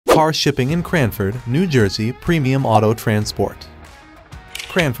car shipping in Cranford, New Jersey, premium auto transport.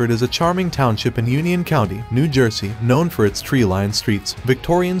 Cranford is a charming township in Union County, New Jersey, known for its tree-lined streets,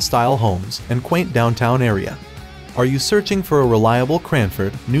 Victorian-style homes, and quaint downtown area. Are you searching for a reliable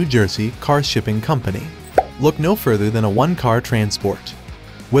Cranford, New Jersey car shipping company? Look no further than a one-car transport.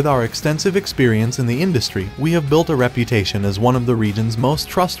 With our extensive experience in the industry, we have built a reputation as one of the region's most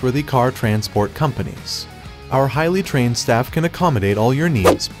trustworthy car transport companies. Our highly trained staff can accommodate all your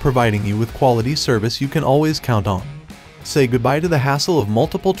needs, providing you with quality service you can always count on. Say goodbye to the hassle of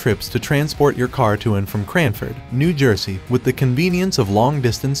multiple trips to transport your car to and from Cranford, New Jersey, with the convenience of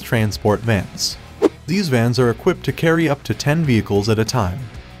long-distance transport vans. These vans are equipped to carry up to 10 vehicles at a time,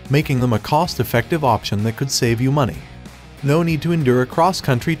 making them a cost-effective option that could save you money. No need to endure a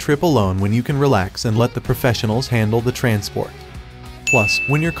cross-country trip alone when you can relax and let the professionals handle the transport. Plus,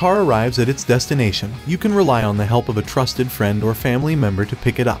 when your car arrives at its destination, you can rely on the help of a trusted friend or family member to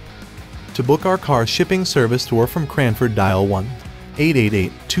pick it up. To book our car shipping service to or from Cranford, dial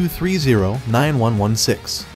 1-888-230-9116.